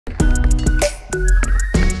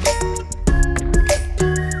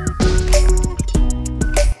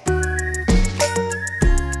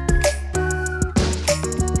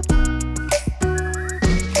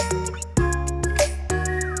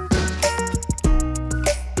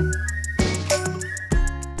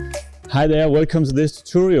Hi there, welcome to this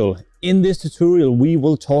tutorial. In this tutorial we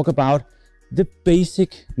will talk about the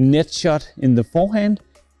basic net shot in the forehand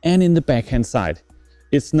and in the backhand side.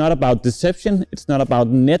 It's not about deception, it's not about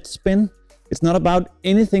net spin, it's not about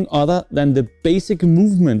anything other than the basic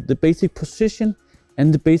movement, the basic position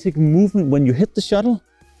and the basic movement when you hit the shuttle.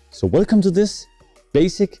 So welcome to this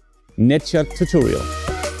basic net shot tutorial.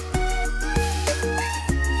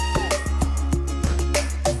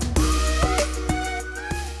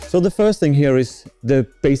 So the first thing here is the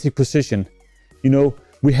basic position. You know,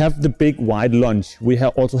 we have the big wide lunge. We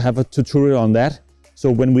also have a tutorial on that.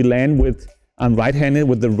 So when we land with, I'm right-handed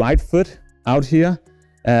with the right foot out here,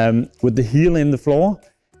 with the heel in the floor,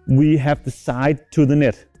 we have the side to the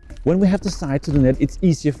net. When we have the side to the net, it's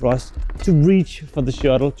easier for us to reach for the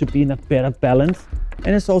shuttle, to be in a better balance.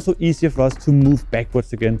 And it's also easier for us to move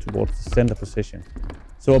backwards again towards the center position.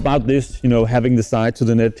 So about this, you know, having the side to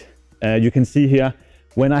the net, you can see here,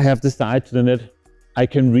 when I have the side to the net, I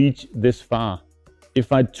can reach this far.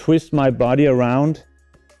 If I twist my body around,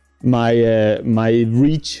 my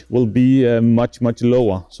reach will be much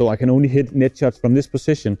lower. So I can only hit net shots from this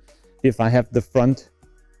position if I have the front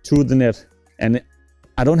to the net. And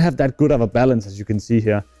I don't have that good of a balance, as you can see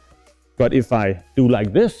here. But if I do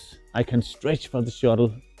like this, I can stretch for the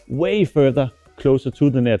shuttle way further, closer to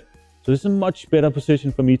the net. So this is a much better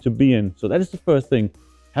position for me to be in. So that is the first thing.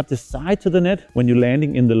 Have the side to the net when you're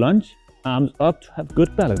landing in the lunge, arms up to have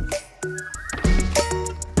good balance.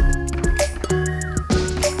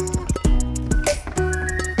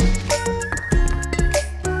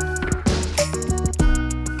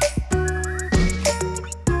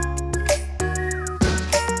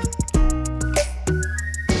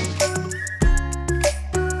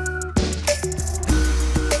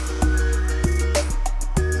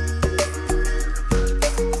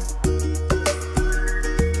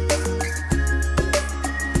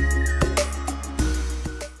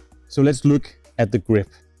 So let's look at the grip.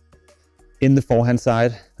 In the forehand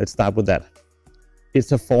side, let's start with that.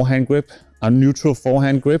 It's a forehand grip, a neutral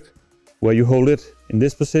forehand grip, where you hold it in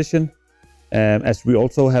this position. As we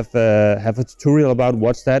also have a tutorial about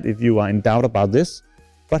what's that if you are in doubt about this.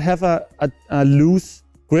 But have a loose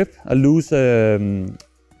grip, loose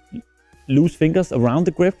fingers around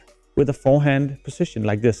the grip with a forehand position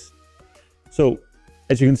like this. So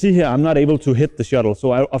as you can see here, I'm not able to hit the shuttle.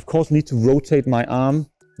 So I of course need to rotate my arm,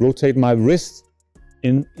 rotate my wrist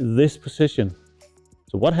in this position.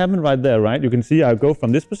 So what happened right there, right? You can see I go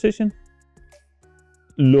from this position,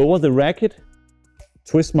 lower the racket,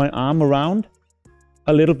 twist my arm around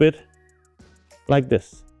a little bit like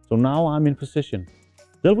this. So now I'm in position,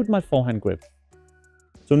 still with my forehand grip.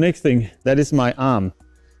 So next thing, that is my arm.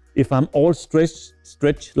 If I'm all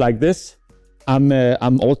stretched like this, I'm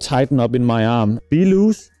all tightened up in my arm. Be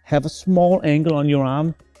loose, have a small angle on your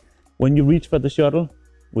arm when you reach for the shuttle.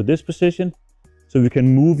 With this position, so you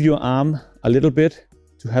can move your arm a little bit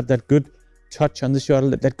to have that good touch on the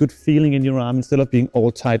shuttle, that good feeling in your arm instead of being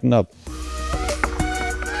all tightened up.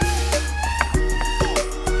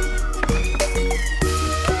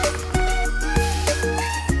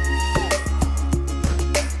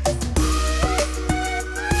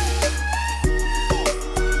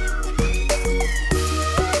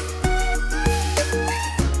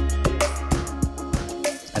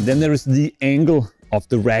 And then there is the angle of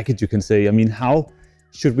the racket, you can say. I mean, how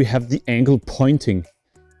should we have the angle pointing?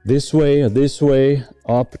 This way or this way,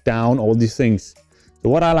 up, down, all these things. So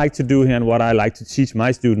what I like to do here and what I like to teach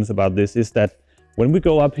my students about this is that when we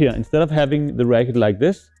go up here, instead of having the racket like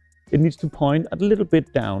this, it needs to point a little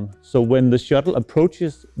bit down. So when the shuttle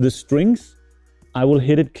approaches the strings, I will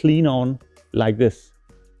hit it clean on like this.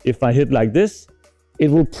 If I hit like this, it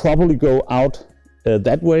will probably go out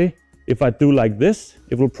that way. If I do like this,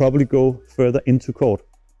 it will probably go further into court.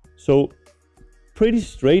 So pretty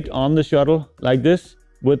straight on the shuttle like this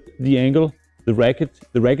with the angle, the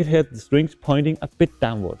racket head, the strings pointing a bit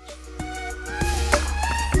downwards.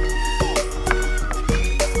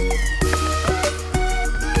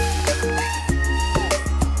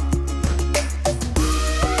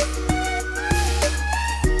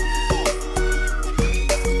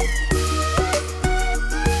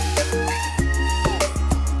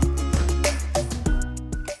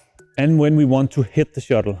 And when we want to hit the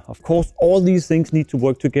shuttle, of course, all these things need to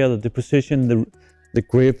work together. The position, the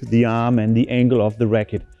grip, the arm, and the angle of the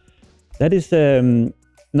racket. That is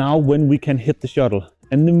now when we can hit the shuttle.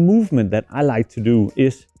 And the movement that I like to do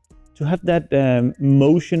is to have that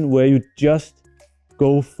motion where you just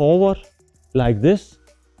go forward like this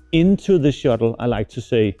into the shuttle, I like to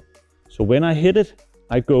say. So when I hit it,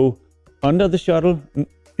 I go under the shuttle.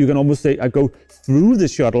 You can almost say I go through the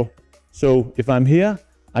shuttle. So if I'm here,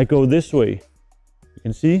 I go this way. You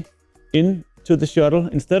can see into the shuttle.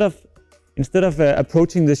 Instead of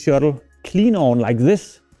approaching the shuttle clean on like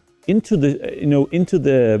this, into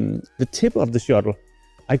the tip of the shuttle,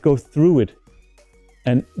 I go through it.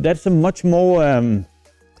 And that's a much more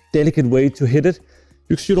delicate way to hit it.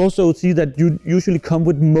 You should also see that you usually come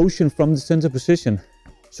with motion from the center position.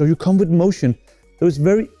 So you come with motion. So it's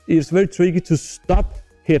very tricky to stop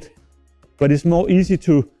hit, but it's more easy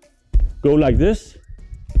to go like this,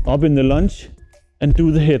 up in the lunge, and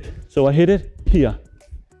do the hit. So I hit it here,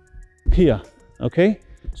 okay?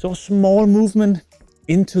 So a small movement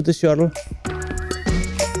into the shuttle.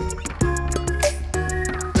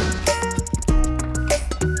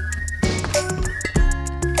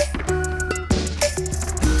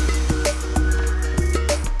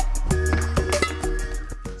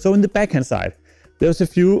 So in the backhand side, there's a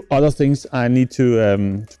few other things I need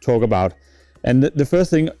to talk about. And the first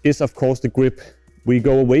thing is, of course, the grip. We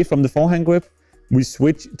go away from the forehand grip, we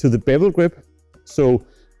switch to the bevel grip. So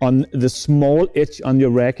on the small edge on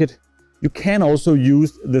your racket, you can also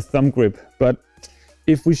use the thumb grip. But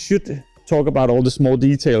if we should talk about all the small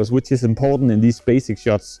details, which is important in these basic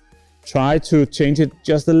shots, try to change it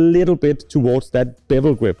just a little bit towards that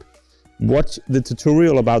bevel grip. Watch the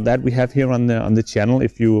tutorial about that we have here on the channel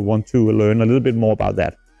if you want to learn a little bit more about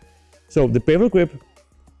that. So the bevel grip,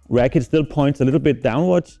 racket still points a little bit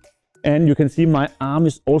downwards, and you can see my arm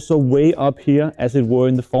is also way up here as it were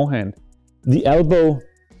in the forehand. The elbow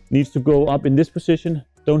needs to go up in this position.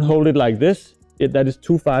 Don't hold it like this. If that is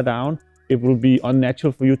too far down, it will be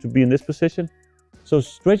unnatural for you to be in this position. So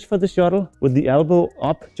stretch for the shuttle with the elbow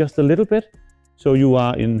up just a little bit. So you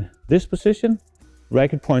are in this position.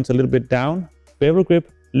 Racket points a little bit down, bevel grip,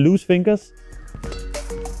 loose fingers.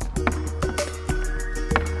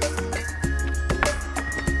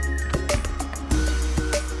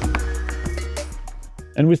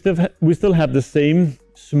 And we still have the same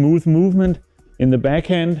smooth movement in the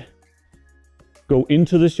backhand. Go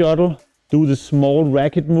into the shuttle, do the small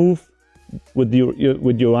racket move with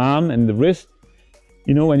your arm and the wrist.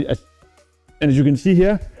 You know, and as you can see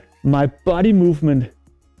here, my body movement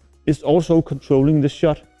is also controlling the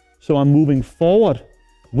shot. So I'm moving forward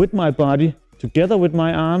with my body together with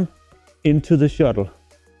my arm into the shuttle.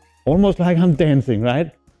 Almost like I'm dancing,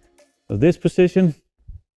 right? So this position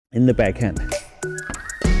in the backhand.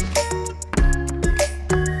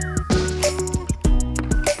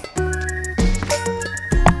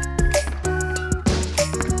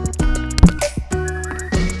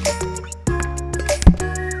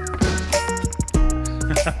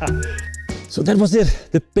 So that was it,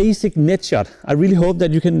 the basic net shot. I really hope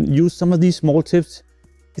that you can use some of these small tips.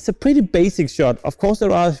 It's a pretty basic shot. Of course,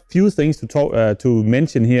 there are a few things to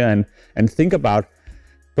mention here and think about.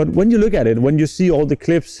 But when you look at it, when you see all the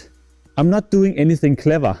clips, I'm not doing anything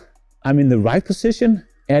clever. I'm in the right position,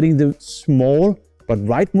 adding the small but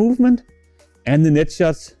right movement, and the net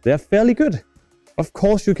shots, they're fairly good. Of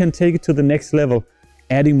course, you can take it to the next level,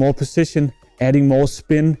 adding more position, adding more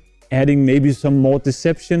spin, adding maybe some more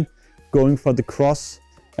deception, going for the cross,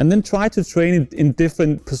 and then try to train it in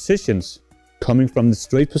different positions, coming from the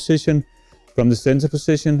straight position, from the center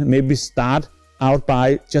position. Maybe start out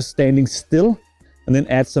by just standing still and then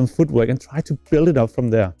add some footwork and try to build it up from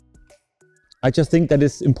there. I just think that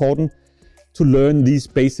it's important to learn these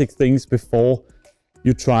basic things before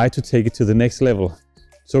you try to take it to the next level.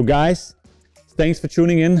 So guys, thanks for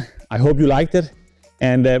tuning in. I hope you liked it,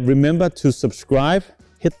 and remember to subscribe,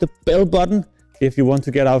 hit the bell button if you want to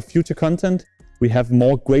get our future content. We have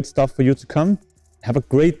more great stuff for you to come. Have a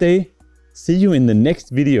great day. See you in the next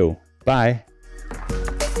video. Bye.